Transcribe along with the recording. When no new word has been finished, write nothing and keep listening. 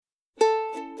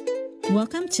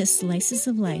Welcome to Slices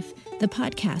of Life, the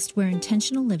podcast where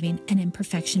intentional living and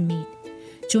imperfection meet.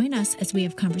 Join us as we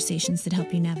have conversations that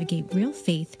help you navigate real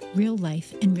faith, real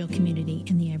life, and real community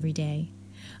in the everyday.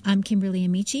 I'm Kimberly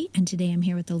Amici, and today I'm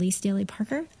here with Elise Daly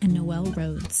Parker and Noelle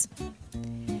Rhodes.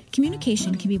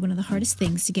 Communication can be one of the hardest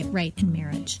things to get right in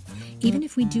marriage. Even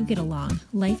if we do get along,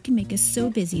 life can make us so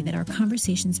busy that our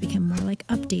conversations become more like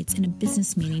updates in a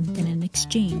business meeting than an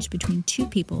exchange between two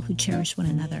people who cherish one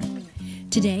another.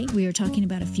 Today, we are talking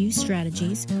about a few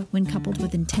strategies, when coupled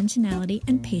with intentionality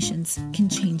and patience, can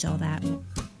change all that.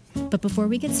 But before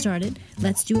we get started,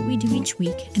 let's do what we do each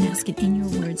week and ask an in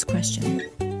your words question.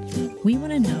 We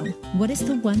want to know, what is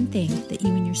the one thing that you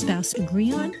and your spouse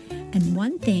agree on and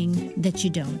one thing that you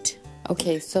don't?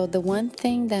 Okay, so the one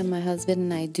thing that my husband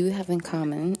and I do have in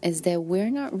common is that we're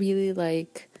not really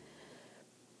like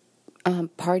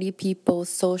party people,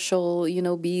 social,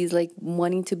 bees, like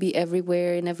wanting to be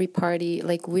everywhere in every party.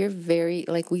 Like we're very,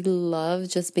 we love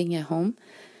just being at home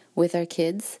with our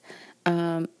kids.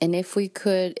 And if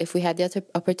we had the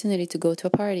opportunity to go to a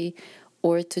party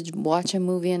or to watch a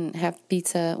movie and have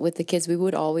pizza with the kids, we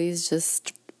would always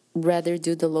just rather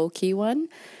do the low-key one.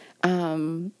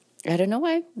 I don't know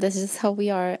why. That's just how we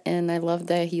are, and I love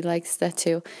that he likes that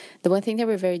too. The one thing that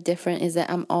we're very different is that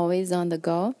I'm always on the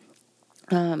go.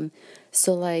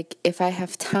 So like if I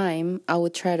have time, I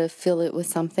would try to fill it with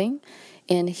something,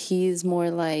 and he's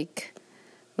more like,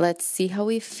 let's see how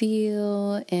we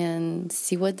feel and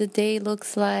see what the day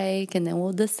looks like, and then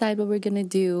we'll decide what we're going to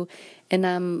do. And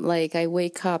I'm like, I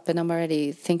wake up and I'm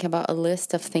already thinking about a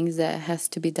list of things that has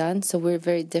to be done. So we're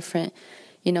very different,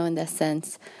 in that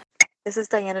sense. This is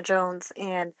Diana Jones,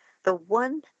 and the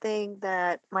one thing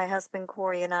that my husband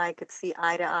Corey and I could see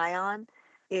eye to eye on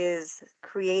is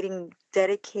creating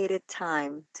dedicated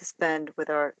time to spend with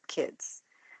our kids.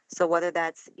 So whether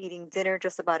that's eating dinner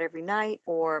just about every night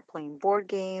or playing board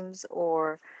games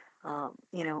or,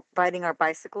 riding our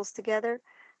bicycles together,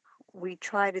 we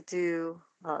try to do,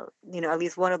 at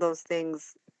least one of those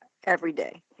things every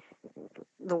day.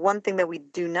 The one thing that we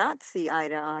do not see eye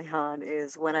to eye on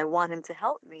is when I want him to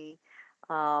help me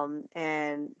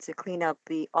and to clean up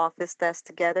the office desk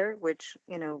together, which,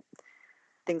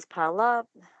 things pile up.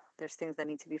 There's things that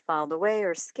need to be filed away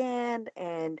or scanned.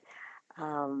 And,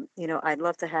 I'd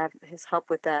love to have his help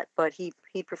with that, but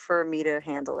he'd prefer me to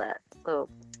handle that. So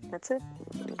that's it.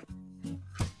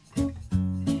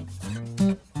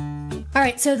 All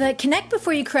right, so the Connect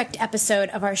Before You Correct episode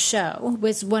of our show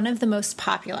was one of the most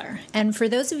popular. And for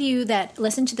those of you that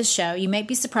listen to the show, you might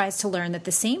be surprised to learn that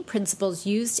the same principles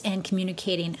used in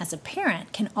communicating as a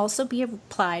parent can also be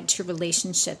applied to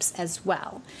relationships as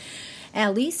well.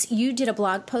 Elise, you did a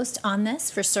blog post on this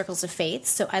for Circles of Faith,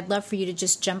 so I'd love for you to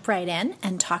just jump right in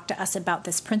and talk to us about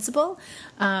this principle.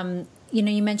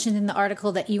 You mentioned in the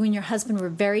article that you and your husband were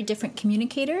very different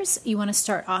communicators. You want to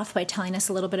start off by telling us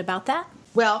a little bit about that?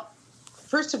 Well,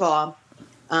 first of all,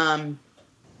 I'll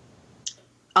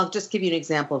just give you an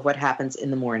example of what happens in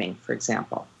the morning, for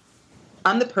example.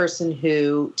 I'm the person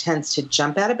who tends to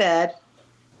jump out of bed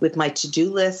with my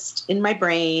to-do list in my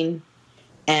brain,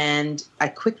 and I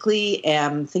quickly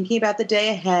am thinking about the day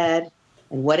ahead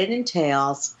and what it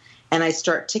entails, and I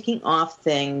start ticking off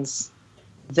things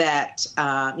that,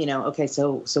 okay,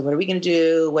 so what are we going to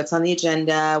do? What's on the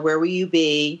agenda? Where will you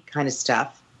be? Kind of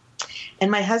stuff. And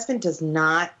my husband does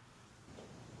not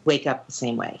wake up the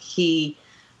same way. He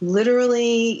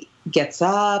literally gets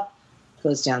up,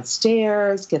 goes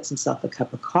downstairs, gets himself a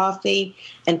cup of coffee,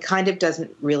 and kind of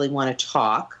doesn't really want to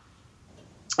talk,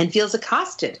 and feels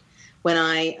accosted when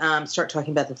I start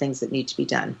talking about the things that need to be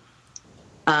done.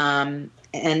 And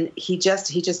he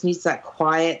just needs that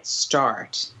quiet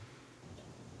start.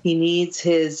 He needs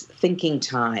his thinking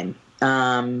time.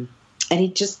 And he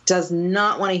just does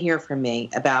not want to hear from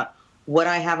me about what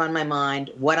I have on my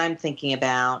mind, what I'm thinking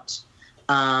about.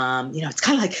 It's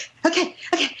kind of like, okay,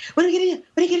 what are we going to do?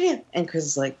 What are you going to do? And Chris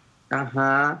is like,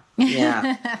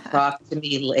 yeah, talk to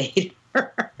me later.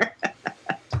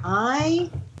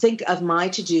 I think of my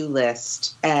to-do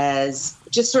list as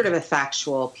just sort of a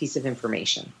factual piece of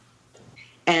information.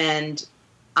 And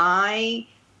I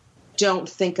don't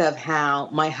think of how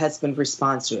my husband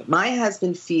responds to it. My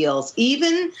husband feels,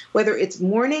 even whether it's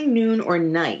morning, noon, or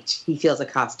night, he feels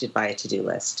accosted by a to-do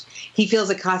list. He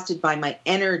feels accosted by my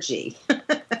energy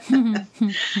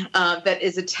that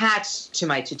is attached to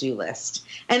my to-do list.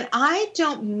 And I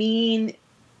don't mean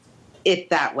it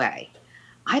that way.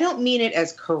 I don't mean it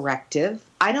as corrective.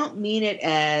 I don't mean it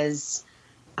as,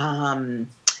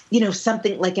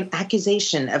 something like an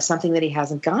accusation of something that he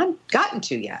hasn't gotten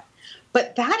to yet.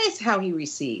 But that is how he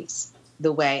receives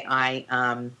the way I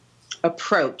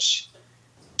approach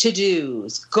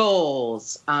to-dos,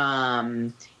 goals,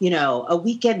 a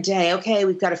weekend day. Okay,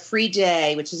 we've got a free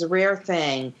day, which is a rare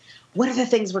thing. What are the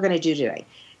things we're going to do today?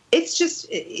 It's just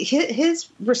his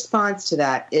response to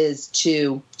that is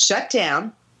to shut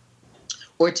down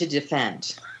or to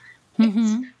defend.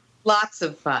 Mm-hmm. Lots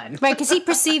of fun. Right, because he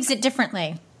perceives it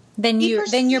differently than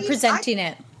you're presenting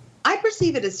it. I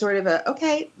perceive it as sort of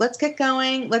okay, let's get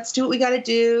going. Let's do what we got to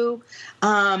do.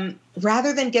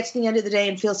 Rather than get to the end of the day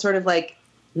and feel sort of like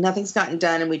nothing's gotten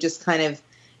done and we just kind of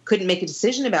couldn't make a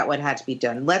decision about what had to be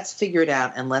done. Let's figure it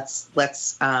out and let's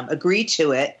agree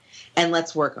to it and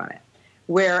let's work on it.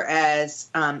 Whereas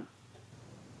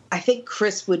I think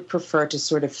Chris would prefer to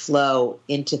sort of flow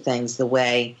into things the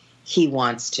way he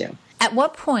wants to. At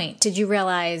what point did you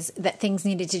realize that things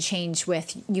needed to change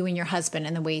with you and your husband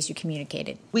and the ways you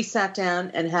communicated? We sat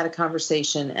down and had a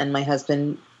conversation, and my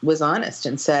husband was honest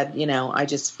and said, I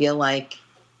just feel like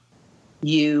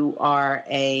you are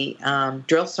a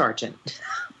drill sergeant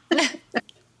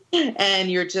and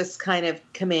you're just kind of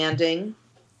commanding,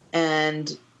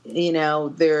 and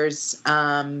there's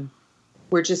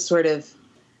we're just sort of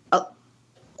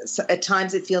so at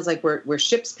times it feels like we're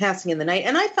ships passing in the night.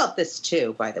 And I felt this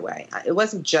too, by the way. It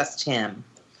wasn't just him.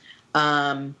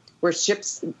 We're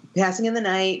ships passing in the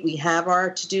night. We have our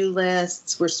to-do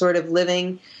lists. We're sort of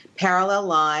living parallel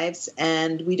lives,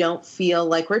 and we don't feel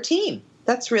like we're a team.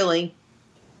 I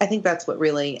think that's what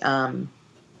really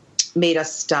made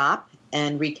us stop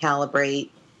and recalibrate.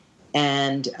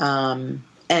 And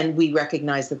we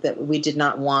recognized that we did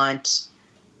not want,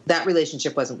 that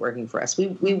relationship wasn't working for us.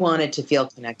 We wanted to feel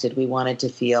connected. We wanted to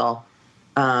feel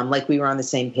like we were on the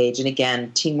same page. And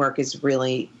again, teamwork is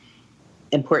really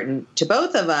important to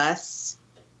both of us.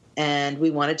 And we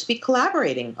wanted to be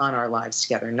collaborating on our lives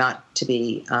together, not to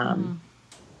be,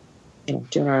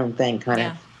 doing our own thing kind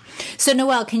of. So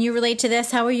Noelle, can you relate to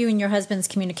this? How are you and your husband's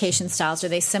communication styles? Are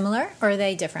they similar or are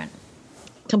they different?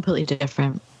 Completely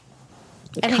different.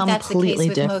 I think that's the case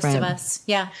with most of us.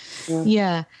 Yeah.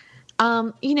 Yeah.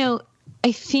 I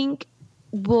think,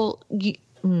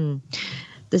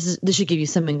 this should give you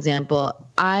some example.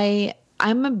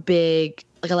 I'm a big,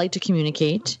 I like to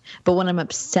communicate, but when I'm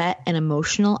upset and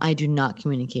emotional, I do not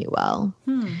communicate well.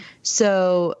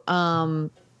 So,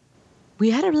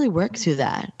 we had to really work through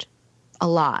that a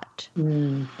lot.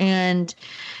 And,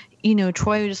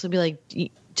 Troy would just be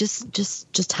like,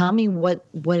 just tell me what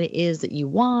it is that you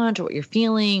want or what you're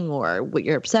feeling or what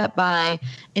you're upset by.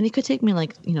 And it could take me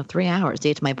 3 hours to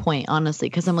get to my point, honestly,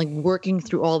 because I'm working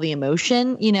through all the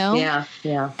emotion, Yeah.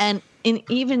 And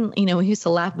even, we used to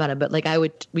laugh about it, but I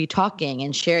would be talking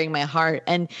and sharing my heart.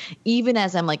 And even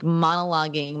as I'm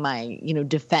monologuing my,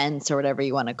 defense or whatever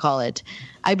you want to call it,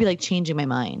 I'd be changing my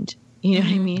mind. You know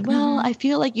what I mean? Well, I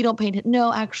feel like you don't pay attention.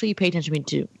 No, actually you pay attention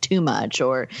to me too much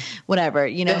or whatever,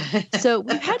 So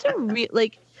we've had to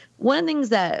one of the things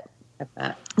that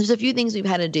there's a few things we've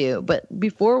had to do, but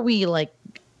before we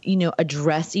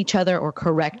address each other or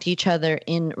correct each other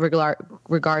in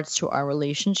regards to our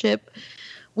relationship,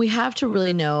 we have to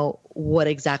really know what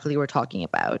exactly we're talking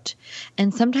about.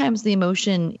 And sometimes the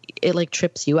emotion, it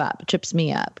trips me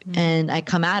up. And I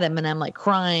come at him and I'm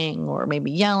crying or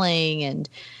maybe yelling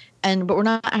but we're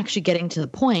not actually getting to the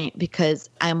point because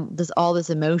all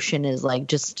this emotion is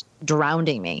just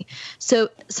drowning me. So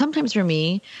sometimes for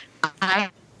me, I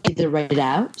either write it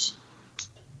out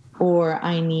or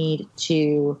I need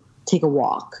to take a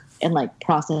walk and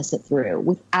process it through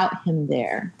without him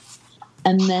there.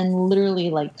 And then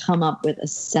literally come up with a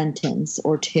sentence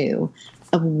or two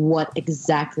of what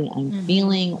exactly I'm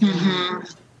feeling.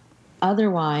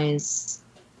 Otherwise,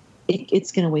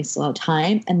 it's going to waste a lot of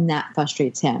time, and that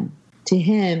frustrates him. To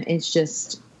him, it's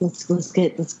just let's fix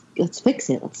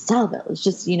it, let's solve it. Let's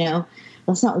just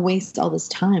let's not waste all this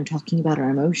time talking about our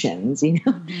emotions.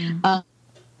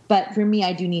 But for me,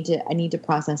 I need to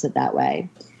process it that way.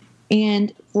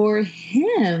 And for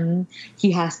him,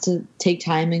 he has to take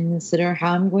time and consider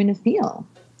how I'm going to feel,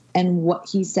 and what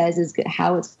he says is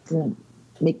how it's going to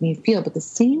make me feel. But at the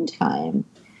same time,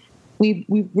 we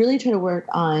really try to work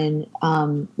on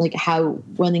how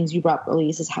one of the things you brought up earlier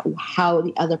is how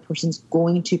the other person's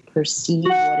going to perceive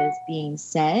what is being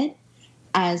said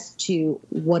as to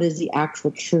what is the actual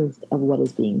truth of what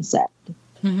is being said.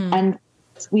 And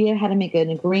we have had to make an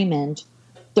agreement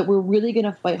that we're really going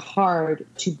to fight hard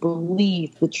to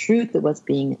believe the truth of what's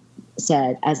being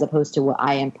said as opposed to what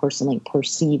I am personally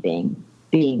perceiving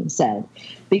being said,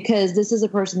 because this is a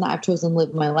person that I've chosen to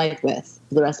live my life with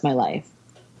for the rest of my life.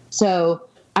 So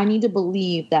I need to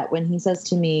believe that when he says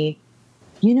to me,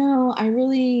 I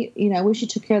really, I wish you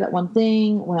took care of that one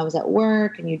thing when I was at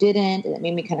work and you didn't, and it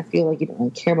made me kind of feel like you didn't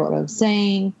really care about what I was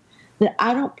saying. that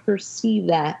I don't perceive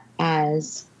that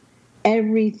as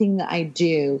everything that I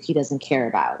do, he doesn't care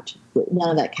about. None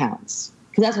of that counts.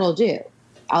 Because that's what I'll do.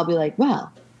 I'll be like,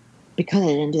 well, because I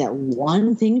didn't do that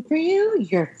one thing for you,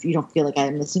 you don't feel like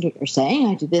I'm listening to what you're saying.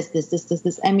 I do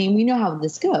this. I mean, we know how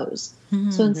this goes.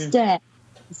 Mm-hmm. So instead,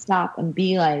 stop and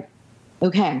be like,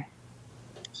 okay,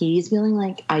 he's feeling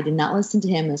like I did not listen to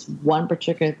him this one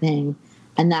particular thing,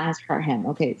 and that has hurt him.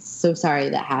 Okay, so sorry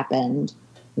that happened.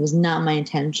 It was not my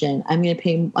intention. I'm going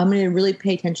to really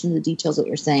pay attention to the details of what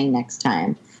you're saying next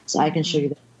time, so I can show you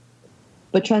that.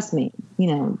 But trust me,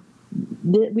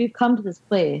 we've come to this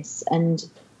place, and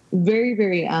very,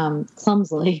 very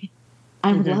clumsily,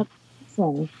 I'm glad to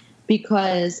listen,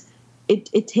 because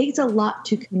it takes a lot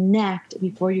to connect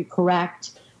before you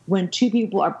correct. When two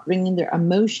people are bringing their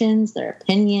emotions, their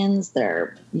opinions,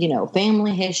 their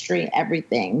family history,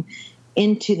 everything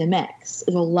into the mix,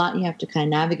 there's a lot you have to kind of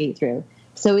navigate through.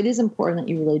 So it is important that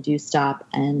you really do stop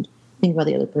and think about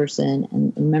the other person,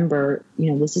 and remember,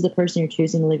 this is the person you're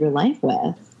choosing to live your life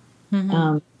with.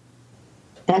 Mm-hmm.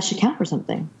 That should count for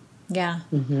something. Yeah.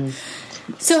 Mm-hmm.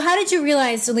 So how did you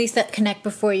realize, at least, that connect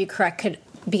before you correct could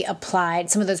be applied?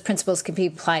 Some of those principles could be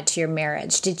applied to your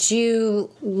marriage. Did you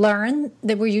learn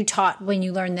that? Were you taught when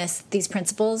you learned these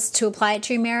principles to apply it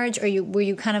to your marriage, or were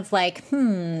you kind of like,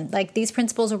 like these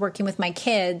principles are working with my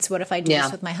kids? What if I do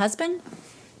this with my husband?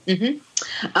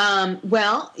 Mm-hmm.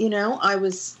 Well, I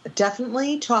was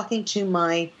definitely talking to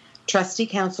my trustee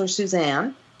counselor,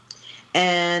 Suzanne,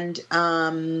 and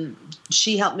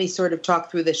she helped me sort of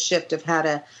talk through the shift of how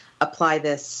to apply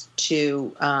this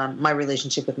to my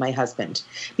relationship with my husband,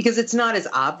 because it's not as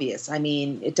obvious. I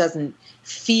mean, it doesn't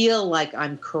feel like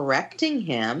I'm correcting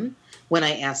him when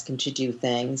I ask him to do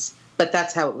things, but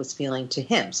that's how it was feeling to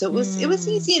him. So it was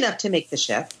easy enough to make the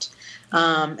shift.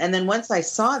 And then once I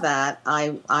saw that,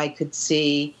 I could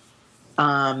see,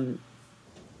 that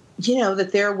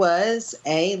there was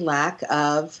a lack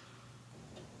of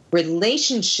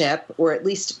relationship, or at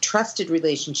least trusted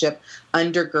relationship,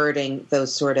 undergirding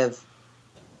those sort of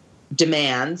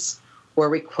demands or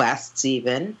requests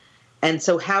even. And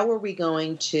so how are we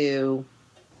going to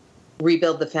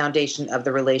rebuild the foundation of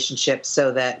the relationship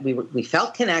so that we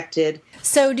felt connected?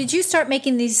 So did you start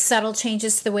making these subtle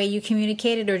changes to the way you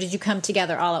communicated, or did you come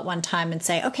together all at one time and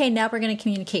say, okay, now we're going to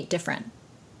communicate different?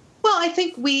 Well, I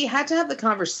think we had to have the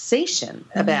conversation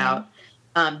about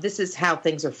this is how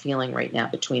things are feeling right now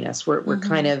between us. We're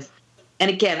kind of, and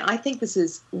again, I think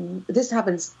this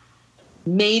happens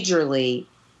majorly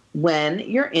when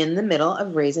you're in the middle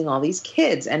of raising all these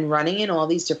kids and running in all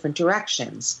these different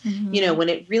directions. Mm-hmm. When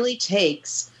it really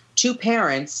takes two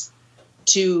parents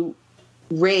to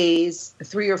raise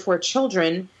 3 or 4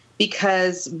 children,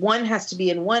 because one has to be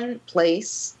in one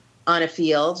place on a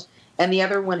field and the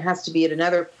other one has to be at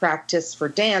another practice for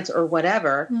dance or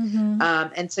whatever. Mm-hmm.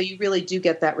 And so you really do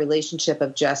get that relationship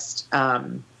of just,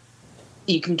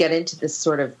 you can get into this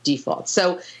sort of default.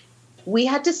 So we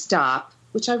had to stop,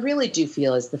 which I really do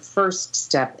feel is the first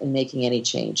step in making any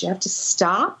change. You have to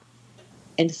stop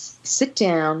and sit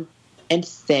down and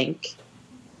think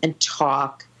and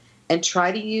talk and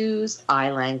try to use I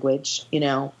language.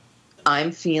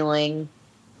 I'm feeling,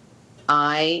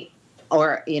 the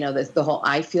whole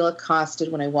I feel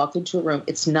accosted when I walk into a room.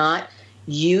 It's not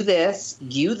you this,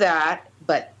 you that,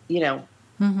 but,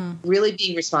 really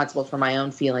being responsible for my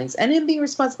own feelings and him being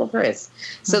responsible for his.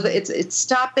 So that it's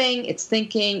stopping, it's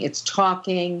thinking, it's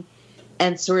talking,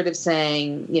 and sort of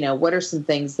saying, what are some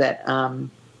things that are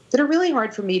really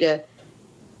hard for me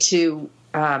to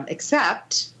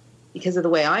accept because of the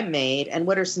way I'm made, and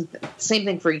what are same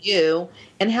thing for you,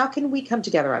 and how can we come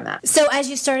together on that? So as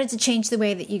you started to change the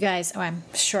way that you guys, I'm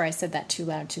sure I said that too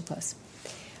loud, too close.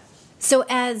 So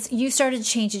as you started to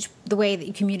change the way that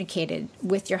you communicated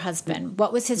with your husband,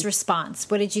 what was his response?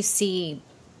 What did you see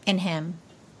in him?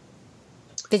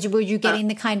 Were you getting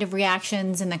the kind of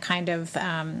reactions and the kind of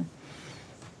that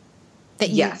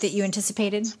you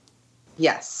anticipated?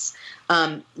 Yes,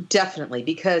 definitely.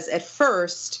 Because at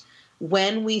first,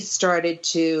 when we started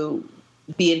to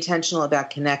be intentional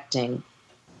about connecting,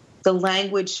 the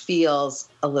language feels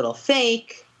a little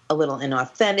fake, a little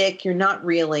inauthentic. You're not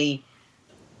really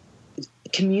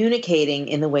communicating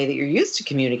in the way that you're used to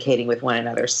communicating with one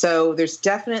another. So there's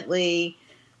definitely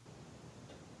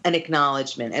an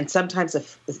acknowledgement. And sometimes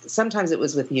it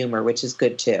was with humor, which is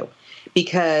good too.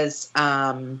 Because,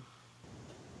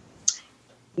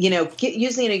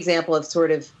 using an example of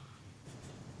sort of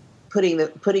putting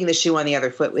the shoe on the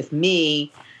other foot with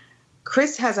me,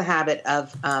 Chris has a habit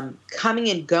of coming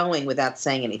and going without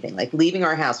saying anything, like leaving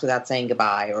our house without saying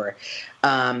goodbye, or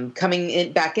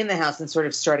coming back in the house and sort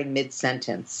of starting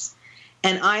mid-sentence.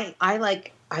 And I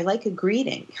like a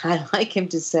greeting. I like him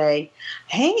to say,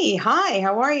 hey, hi,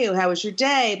 how are you? How was your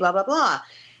day? Blah, blah, blah.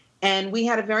 And we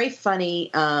had a very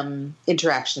funny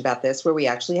interaction about this where we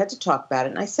actually had to talk about it.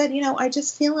 And I said, I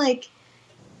just feel like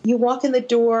you walk in the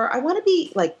door. I want to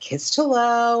be like kissed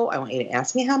hello. I want you to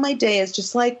ask me how my day is,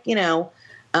 just like,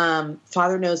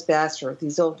 Father Knows Best, or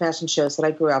these old-fashioned shows that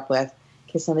I grew up with,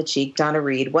 Kiss on the Cheek, Donna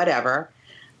Reed, whatever.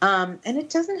 And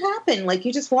it doesn't happen. Like,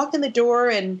 you just walk in the door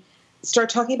and start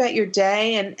talking about your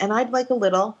day, and I'd like a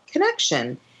little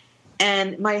connection.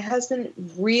 And my husband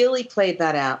really played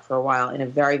that out for a while in a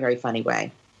very, very funny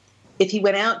way. If he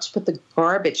went out to put the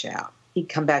garbage out, he'd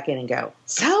come back in and go,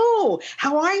 so,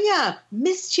 how are you?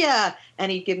 Missed you.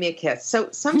 And he'd give me a kiss.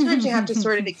 So sometimes you have to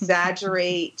sort of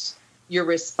exaggerate your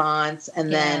response,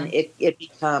 and then it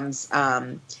becomes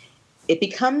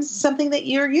something that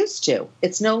you're used to.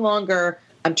 It's no longer,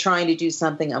 I'm trying to do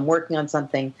something, I'm working on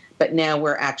something, but now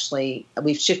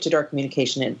we've shifted our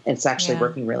communication, and it's actually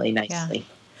working really nicely.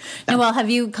 Yeah. Noelle,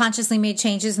 have you consciously made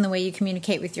changes in the way you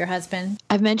communicate with your husband?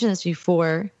 I've mentioned this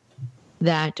before,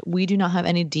 that we do not have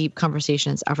any deep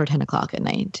conversations after 10 o'clock at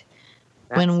night.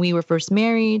 When we were first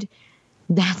married,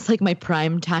 that's like my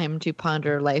prime time to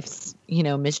ponder life's,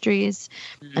 mysteries.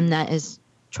 Mm-hmm. And that is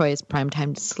Troy's prime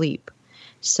time to sleep.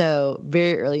 So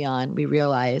very early on, we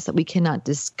realized that we cannot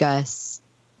discuss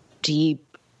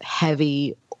deep,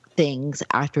 heavy things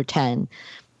after 10.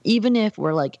 Even if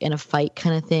we're like in a fight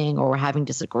kind of thing, or we're having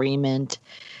disagreement,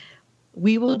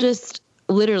 we will just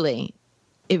literally,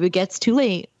 if it gets too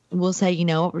late, we'll say,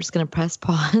 we're just going to press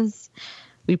pause.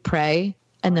 We pray,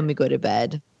 and then we go to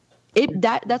bed.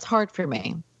 That's hard for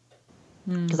me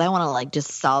because I want to like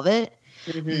just solve it.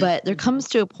 Mm-hmm. But there comes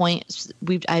to a point,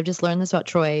 I've just learned this about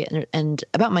Troy and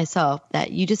about myself,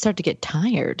 that you just start to get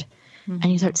tired. Mm-hmm.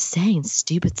 And you start saying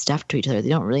stupid stuff to each other they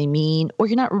don't really mean, or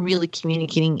you're not really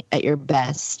communicating at your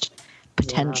best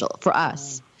potential for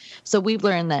us. So we've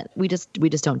learned that we just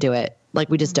don't do it. Like,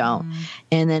 we just don't.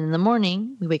 And then in the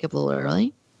morning, we wake up a little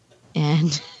early,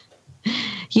 and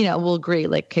we'll agree,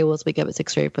 like, okay, we'll wake up at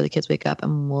 6:30 before the kids wake up,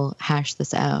 and we'll hash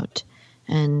this out.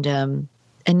 And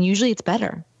usually it's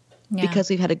better. Yeah. Because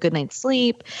we've had a good night's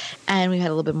sleep, and we've had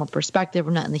a little bit more perspective.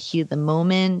 We're not in the heat of the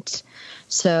moment.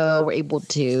 So we're able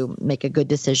to make a good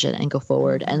decision and go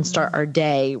forward and start our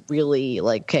day really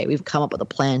like, okay, we've come up with a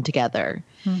plan together.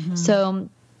 Mm-hmm. So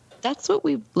that's what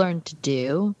we've learned to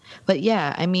do. But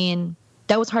yeah, I mean,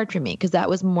 that was hard for me because that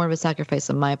was more of a sacrifice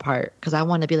on my part, because I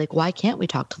want to be like, why can't we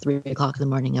talk till 3 o'clock in the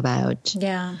morning about,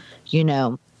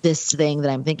 this thing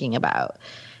that I'm thinking about?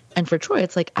 And for Troy,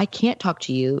 it's like, I can't talk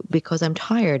to you because I'm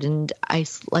tired and I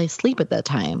sleep at that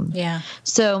time. Yeah.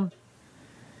 So,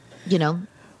 Well,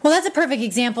 that's a perfect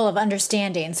example of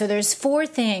understanding. So there's 4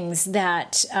 things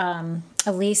that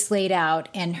Elise laid out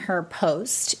in her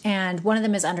post, and one of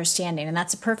them is understanding. And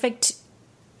that's a perfect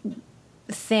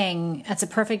thing. That's a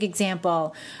perfect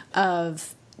example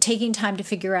of taking time to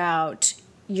figure out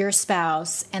your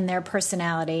spouse and their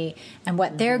personality and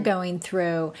what they're going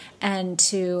through, and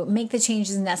to make the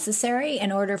changes necessary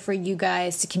in order for you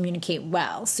guys to communicate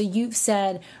well. So you've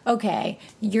said, okay,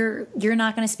 you're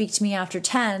not going to speak to me after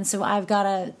 10, so I've got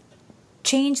to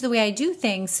change the way I do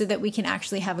things so that we can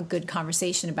actually have a good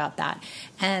conversation about that.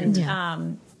 And,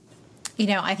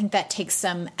 I think that takes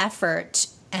some effort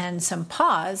and some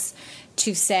pause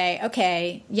to say,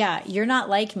 okay, yeah, you're not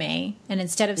like me. And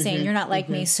instead of saying you're not like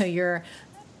me, so you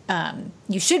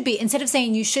should be, instead of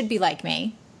saying you should be like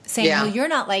me, saying, well, you're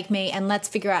not like me, and let's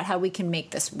figure out how we can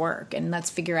make this work, and let's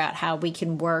figure out how we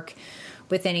can work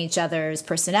within each other's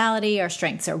personality, our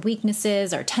strengths, our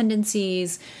weaknesses, our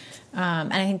tendencies.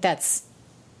 And I think that's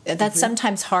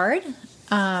sometimes hard,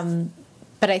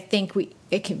 but I think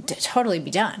it can totally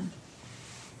be done.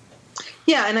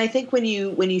 Yeah, and I think when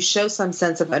you show some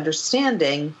sense of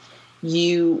understanding,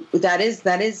 that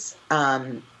is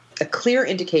a clear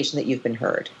indication that you've been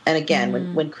heard. And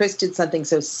again, when Chris did something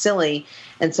so silly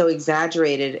and so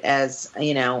exaggerated as,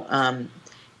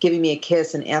 giving me a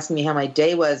kiss and asking me how my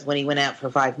day was when he went out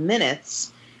for 5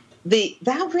 minutes,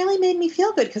 that really made me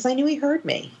feel good because I knew he heard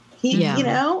me.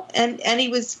 And he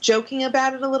was joking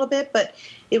about it a little bit, but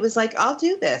it was like, I'll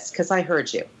do this because I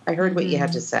heard you. I heard what you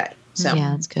had to say. So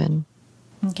yeah, that's good.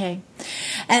 Okay.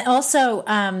 And also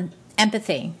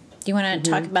empathy. Do you want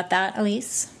to talk about that,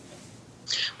 Elise?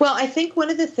 Well, I think one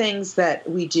of the things that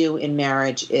we do in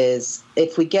marriage is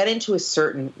if we get into a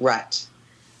certain rut,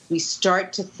 we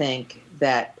start to think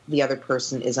that the other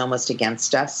person is almost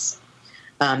against us,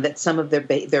 that some of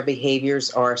their behaviors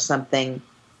are something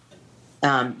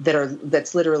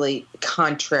that's literally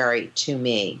contrary to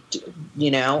me,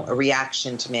 a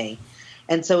reaction to me.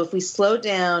 And so if we slow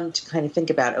down to kind of think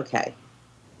about, okay,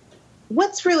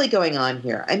 what's really going on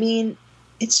here? I mean,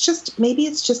 maybe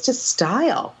it's just a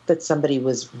style that somebody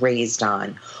was raised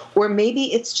on, or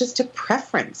maybe it's just a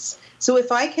preference. So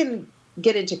if I can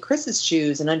get into Chris's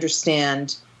shoes and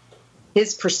understand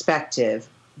his perspective,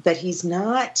 that he's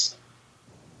not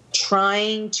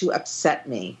trying to upset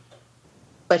me,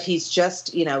 but he's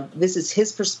just, this is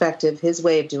his perspective, his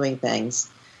way of doing things,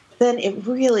 then it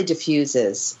really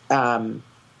diffuses the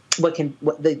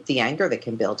anger that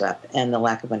can build up and the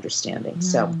lack of understanding.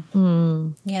 So,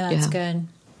 yeah, that's good.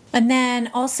 And then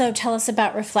also tell us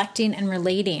about reflecting and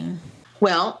relating.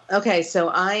 Well, okay, so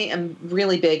I am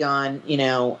really big on,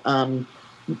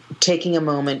 taking a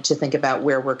moment to think about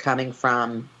where we're coming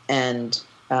from and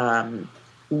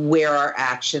where our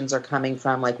actions are coming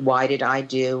from. Like, why did I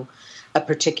do a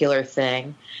particular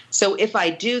thing? So if I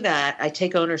do that, I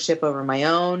take ownership over my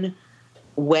own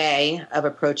way of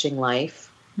approaching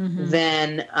life.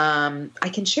 Then I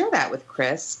can share that with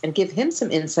Chris and give him some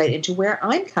insight into where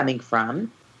I'm coming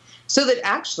from, so that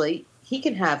actually he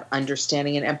can have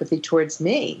understanding and empathy towards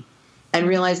me and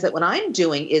realize that what I'm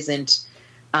doing isn't,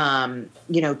 trying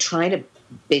to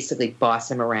basically boss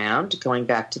him around, going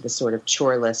back to the sort of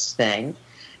chore list thing.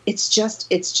 It's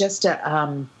just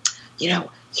a,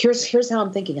 here's how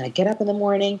I'm thinking. I get up in the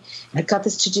morning and I've got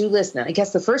this to-do list. And I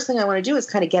guess the first thing I want to do is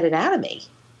kind of get it out of me.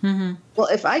 Well,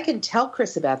 if I can tell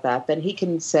Chris about that, then he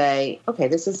can say, okay,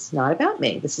 this is not about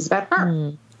me. This is about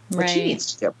her. What she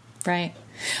needs to do. Right.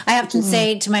 I often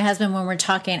say to my husband when we're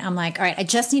talking, I'm like, all right, I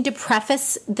just need to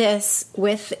preface this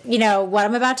with, what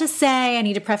I'm about to say. I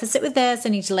need to preface it with this. I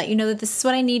need to let you know that this is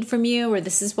what I need from you, or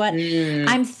this is what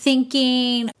I'm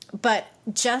thinking. But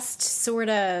just sort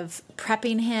of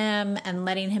prepping him and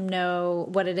letting him know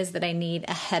what it is that I need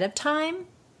ahead of time.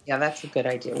 Yeah, that's a good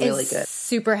idea. Really good.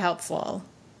 Super helpful.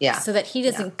 Yeah. So that he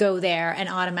doesn't go there and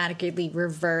automatically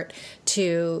revert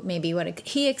to maybe what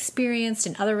he experienced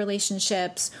in other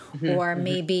relationships, or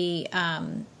maybe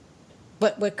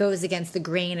what goes against the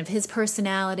grain of his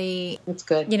personality. That's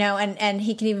good. And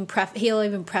he can even he'll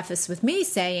even preface with me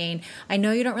saying, I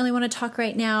know you don't really want to talk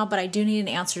right now, but I do need an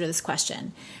answer to this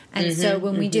question. And so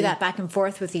when we do that back and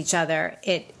forth with each other,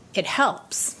 it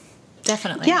helps.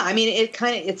 Definitely. Yeah, I mean,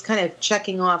 it's kind of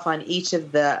checking off on each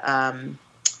of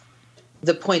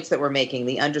the points that we're making: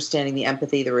 the understanding, the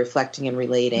empathy, the reflecting and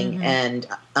relating. And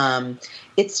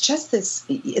it's just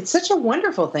it's such a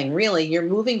wonderful thing, really. You're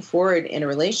moving forward in a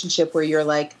relationship where you're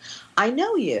like, I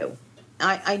know you.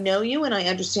 I know you and I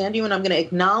understand you, and I'm going to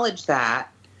acknowledge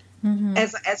that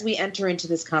as we enter into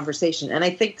this conversation. And I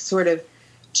think sort of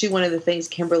to one of the things,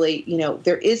 Kimberly,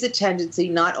 there is a tendency,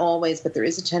 not always, but there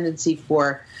is a tendency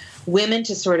for women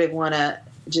to sort of want to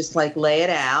just like lay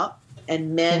it out,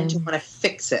 and men to want to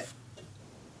fix it.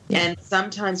 And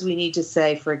sometimes we need to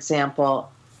say, for example,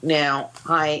 now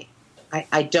I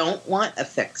don't want a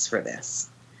fix for this.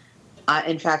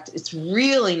 In fact, it's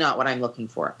really not what I'm looking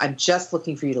for. I'm just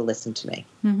looking for you to listen to me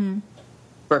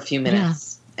for a few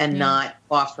minutes and not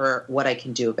offer what I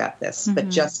can do about this, but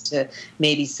just to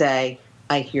maybe say,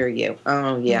 I hear you.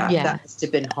 Oh, yeah. That must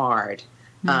have been hard.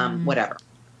 Whatever.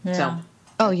 Yeah. So,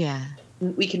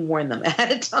 we can warn them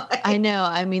ahead of time. I know.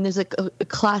 I mean, there's a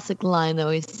classic line they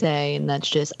always say, and that's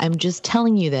just, I'm just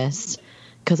telling you this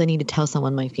because I need to tell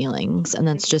someone my feelings. And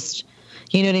that's just,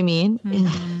 you know what I mean?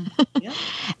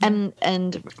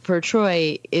 And for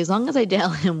Troy, as long as I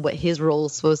tell him what his role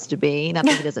is supposed to be, not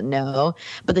that he doesn't know,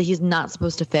 but that he's not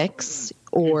supposed to fix,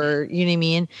 or, you know what I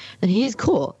mean? Then he's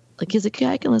cool. Like, he's like,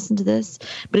 yeah, I can listen to this.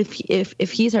 But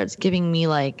if he starts giving me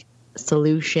like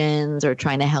solutions or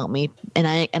trying to help me, and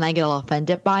I get all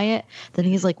offended by it, then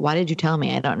he's like, why did you tell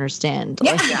me? I don't understand.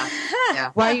 Like,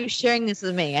 why are you sharing this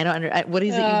with me? I don't what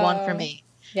is it you want from me?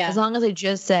 Yeah. As long as I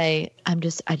just say, I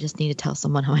just need to tell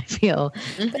someone how I feel.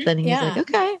 Then he's like,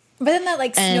 okay. But then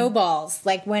that snowballs.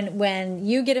 Like when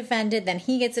you get offended, then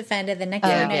he gets offended. The next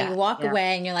thing you know, you walk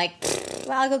away and you're like,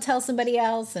 well, I'll go tell somebody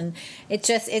else. And it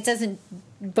doesn't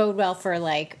bode well for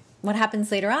like what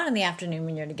happens later on in the afternoon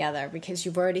when you're together, because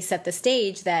you've already set the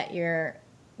stage that you're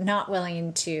not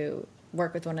willing to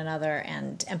work with one another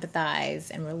and empathize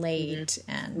and relate.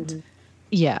 And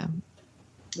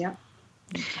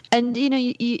and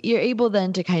you're able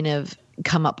then to kind of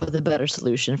come up with a better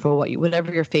solution for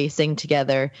whatever you're facing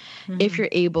together. If you're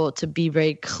able to be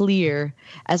very clear,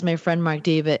 as my friend Mark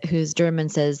David, who's German,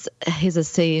 says, he's a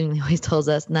saying he always tells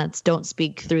us, and that's don't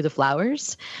speak through the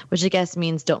flowers, which I guess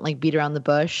means don't like beat around the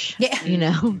bush,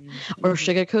 or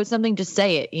sugarcoat something. Just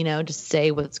say it, just say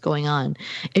what's going on.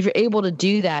 If you're able to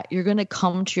do that, you're going to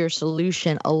come to your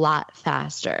solution a lot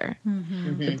faster.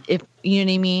 You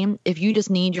know what I mean? If you just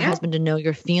need your husband to know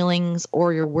your feelings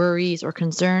or your worries or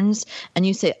concerns, and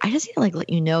you say, I just need to like let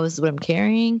you know this is what I'm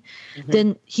carrying,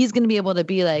 then he's going to be able to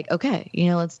be like, okay, you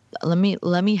know, let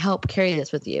me help carry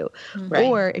this with you. Right.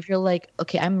 Or if you're like,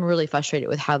 okay, I'm really frustrated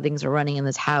with how things are running in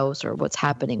this house or what's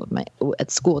happening with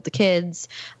at school with the kids,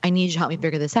 I need you to help me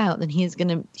figure this out. Then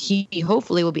he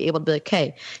hopefully will be able to be like,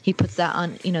 okay, he puts that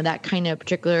on, you know, that kind of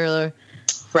particular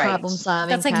problem solving.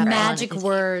 That's like magic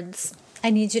words. I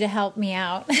need you to help me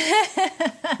out.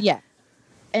 Yeah.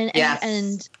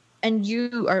 And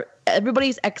you are,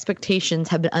 everybody's expectations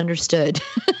have been understood.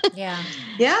 Yeah.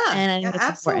 Yeah. And I think it's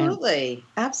absolutely. important.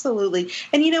 Absolutely.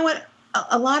 And you know what?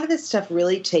 A lot of this stuff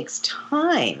really takes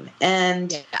time.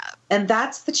 And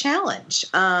that's the challenge.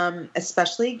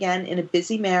 Especially again, in a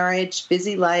busy marriage,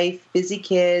 busy life, busy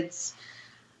kids.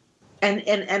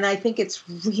 And I think it's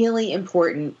really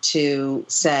important to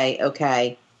say,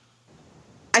 okay,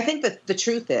 I think that the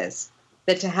truth is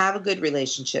that to have a good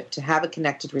relationship, to have a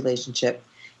connected relationship,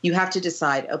 you have to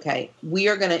decide, okay, we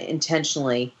are going to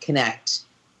intentionally connect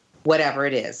whatever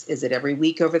it is. Is it every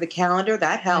week over the calendar?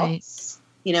 That helps. Right.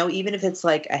 You know, even if it's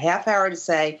like a half hour to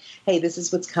say, hey, this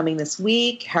is what's coming this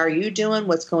week. How are you doing?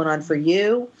 What's going on for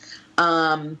you?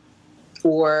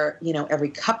 Or, you know, every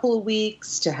couple of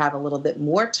weeks to have a little bit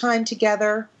more time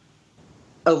together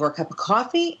over a cup of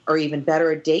coffee, or even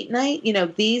better, a date night. You know,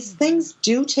 these things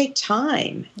do take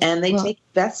time and they take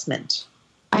investment.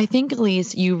 I think,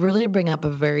 Elise, you really bring up a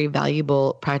very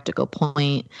valuable practical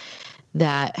point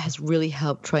that has really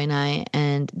helped Troy and I.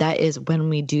 And that is, when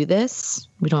we do this,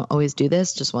 we don't always do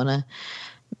this, just want to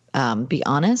be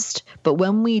honest. But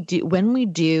when we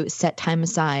do set time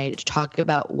aside to talk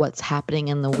about what's happening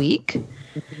in the week,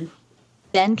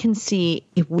 then can see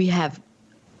if we have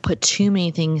put too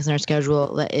many things in our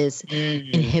schedule that is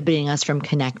inhibiting us from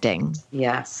connecting.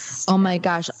 Yes. Oh my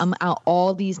gosh, I'm out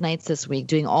all these nights this week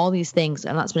doing all these things.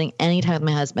 I'm not spending any time with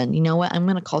my husband. You know what? I'm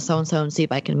going to call so-and-so and see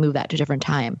if I can move that to a different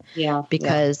time. Yeah.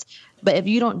 Because, but if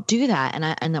you don't do that,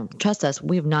 and trust us,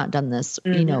 we've not done this,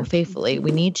 you know, faithfully.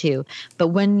 We need to. But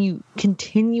when you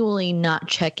continually not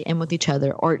check in with each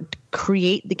other or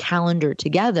create the calendar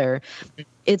together,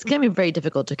 it's going to be very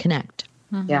difficult to connect.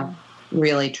 Yeah.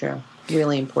 Really true.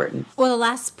 Really important. Well, the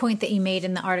last point that you made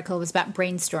in the article was about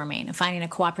brainstorming and finding a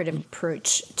cooperative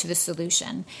approach to the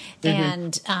solution.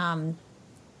 And,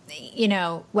 you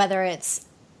know, whether it's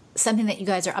something that you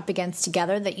guys are up against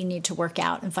together that you need to work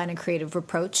out and find a creative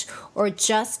approach, or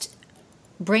just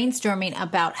brainstorming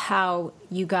about how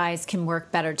you guys can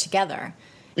work better together.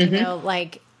 You know,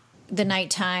 like the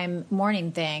nighttime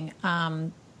morning thing.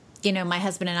 You know, my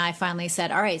husband and I finally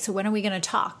said, all right, so when are we going to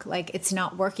talk? Like, it's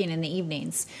not working in the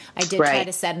evenings. I did try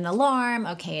to set an alarm.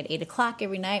 Okay, at 8:00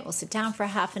 every night, we'll sit down for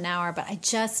half an hour. But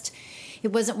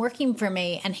it wasn't working for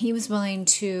me. And he was willing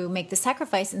to make the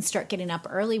sacrifice and start getting up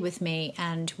early with me,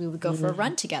 and we would go for a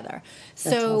run together.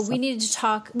 So awesome. we needed to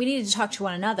talk to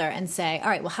one another and say, all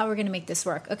right, well, how are we going to make this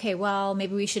work? Okay, well,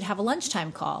 maybe we should have a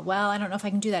lunchtime call. Well, I don't know if I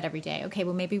can do that every day. Okay,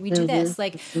 well, maybe we do this.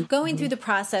 Like, going through the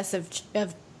process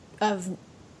of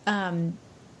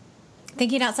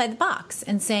thinking outside the box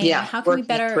and saying, how can we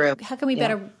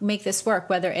better make this work,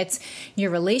 whether it's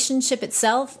your relationship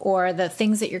itself or the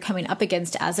things that you're coming up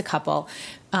against as a couple.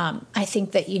 I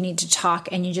think that you need to talk,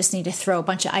 and you just need to throw a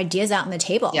bunch of ideas out on the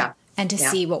table and to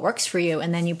see what works for you.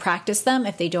 And then you practice them.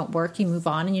 If they don't work, you move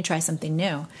on and you try something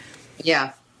new.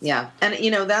 Yeah. Yeah. And, you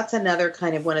know, that's another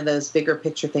kind of one of those bigger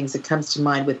picture things that comes to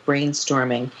mind with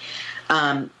brainstorming.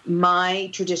 My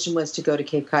tradition was to go to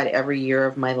Cape Cod every year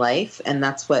of my life, and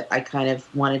that's what I kind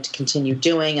of wanted to continue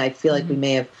doing. I feel like we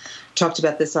may have talked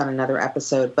about this on another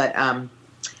episode, but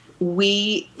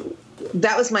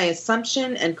that was my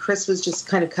assumption, and Chris was just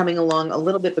kind of coming along a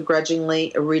little bit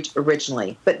begrudgingly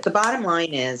originally. But the bottom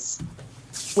line is,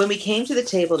 when we came to the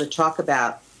table to talk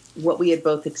about what we had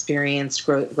both experienced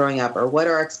growing up, or what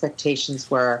our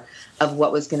expectations were of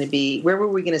what was going to be, where were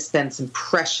we going to spend some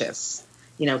precious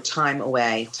time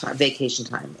away, vacation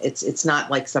time. It's not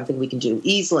like something we can do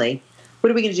easily. What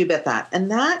are we going to do about that?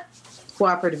 And that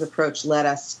cooperative approach led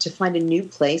us to find a new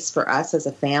place for us as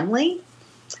a family.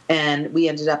 And we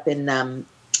ended up in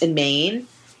Maine,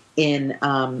 in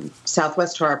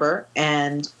Southwest Harbor.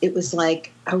 And it was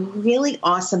like a really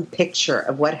awesome picture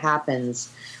of what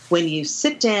happens when you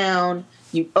sit down,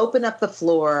 you open up the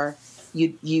floor,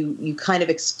 you kind of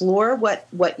explore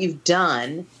what you've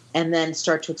done, and then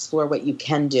start to explore what you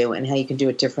can do and how you can do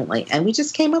it differently. And we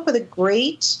just came up with a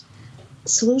great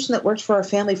solution that worked for our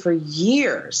family for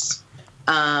years.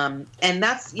 And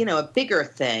that's, a bigger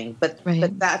thing, but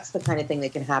that's the kind of thing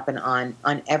that can happen on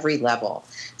every level.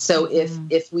 So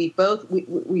if we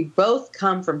both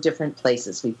come from different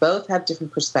places, we both have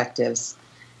different perspectives,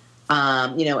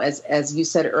 as you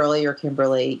said earlier,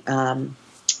 Kimberly,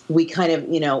 we kind of,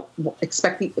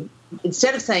 expect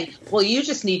instead of saying, well, you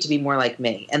just need to be more like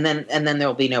me, and then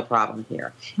there'll be no problem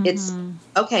here. It's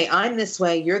okay, I'm this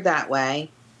way, you're that way.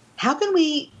 How can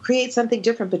we create something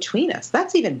different between us?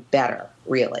 That's even better,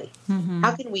 really.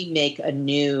 How can we make a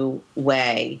new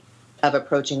way of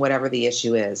approaching whatever the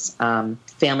issue is?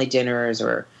 Family dinners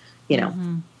or,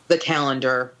 the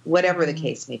calendar, whatever the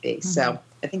case may be. So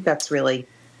I think that's really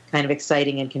kind of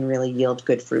exciting and can really yield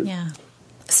good fruit. Yeah.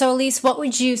 So, Elise, what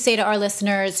would you say to our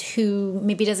listeners who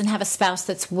maybe doesn't have a spouse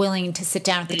that's willing to sit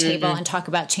down at the table and talk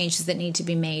about changes that need to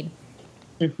be made?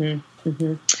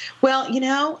 Well,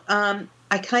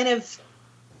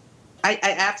 I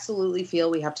absolutely feel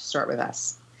we have to start with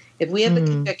us. If we have the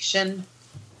conviction,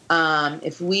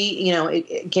 if we,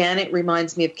 again, it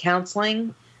reminds me of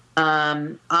counseling.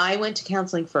 I went to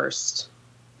counseling first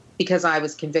because I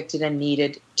was convicted and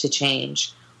needed to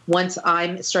change. Once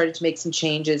I started to make some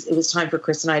changes, it was time for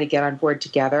Chris and I to get on board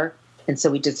together. And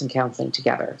so we did some counseling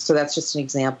together. So that's just an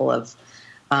example of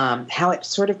how it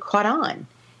sort of caught on.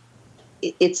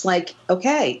 It's like,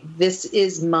 okay, this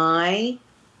is my,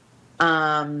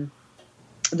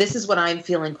 this is what I'm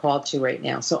feeling called to right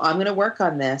now. So I'm going to work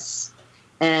on this,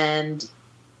 and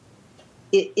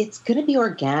it's going to be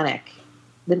organic.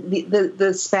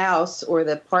 The spouse or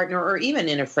the partner, or even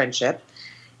in a friendship,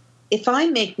 if I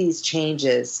make these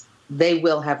changes, they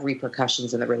will have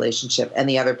repercussions in the relationship, and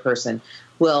the other person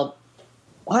will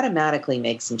automatically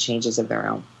make some changes of their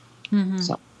own.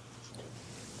 So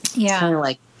yeah, kind of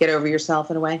like get over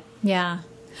yourself in a way. Yeah.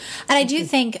 And I do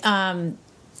think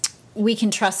we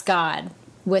can trust God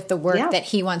with the work that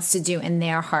he wants to do in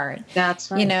their heart.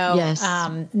 That's right. Yes.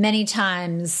 Many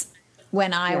times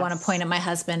when I want to point at my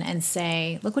husband and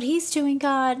say, look what he's doing,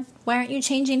 God, why aren't you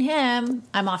changing him?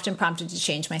 I'm often prompted to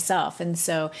change myself. And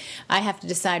so I have to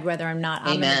decide whether or not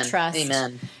I'm going to trust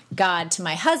God to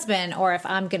my husband, or if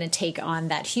I'm going to take on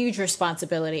that huge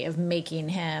responsibility of making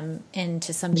him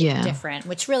into something different,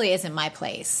 which really isn't my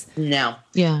place. No.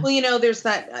 Yeah. Well, there's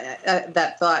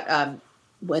that thought,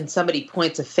 when somebody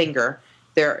points a finger,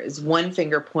 there is one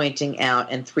finger pointing out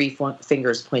and three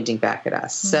fingers pointing back at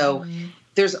us. So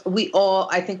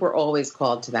I think we're always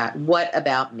called to that. What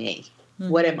about me?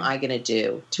 What am I going to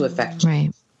do to affect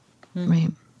you? Right.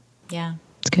 Yeah.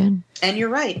 It's good. And you're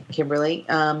right, Kimberly.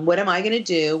 What am I going to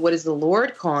do? What is the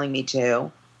Lord calling me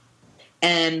to?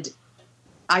 And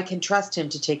I can trust him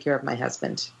to take care of my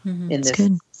husband in this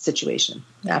situation.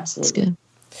 Yeah. Absolutely. It's good.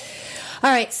 All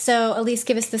right. So, Elise,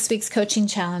 give us this week's coaching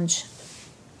challenge.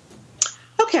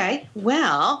 Okay.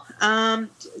 Well, a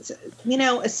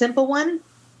simple one,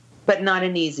 but not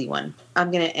an easy one. I'm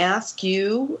going to ask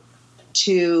you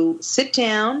to sit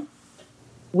down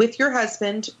with your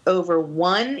husband over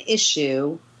one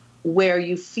issue where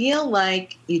you feel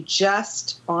like you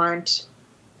just aren't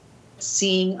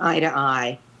seeing eye to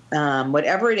eye.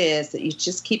 Whatever it is that you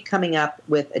just keep coming up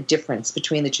with a difference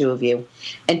between the two of you,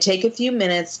 and take a few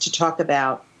minutes to talk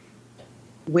about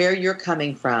where you're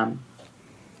coming from.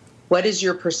 What is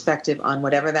your perspective on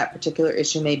whatever that particular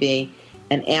issue may be,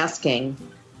 and asking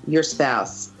your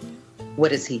spouse, what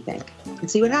does he think?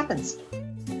 And see what happens.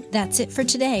 That's it for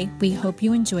today. We hope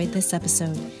you enjoyed this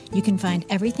episode. You can find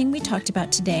everything we talked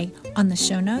about today on the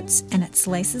show notes and at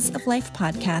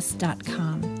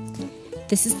slicesoflifepodcast.com.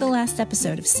 This is the last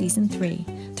episode of Season 3.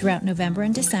 Throughout November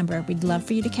and December, we'd love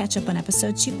for you to catch up on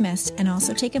episodes you've missed and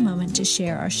also take a moment to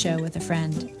share our show with a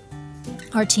friend.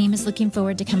 Our team is looking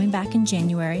forward to coming back in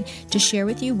January to share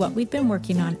with you what we've been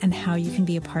working on and how you can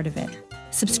be a part of it.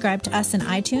 Subscribe to us in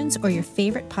iTunes or your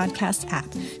favorite podcast app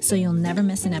so you'll never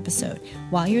miss an episode.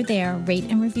 While you're there, rate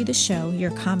and review the show.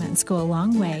 Your comments go a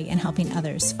long way in helping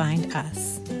others find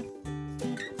us.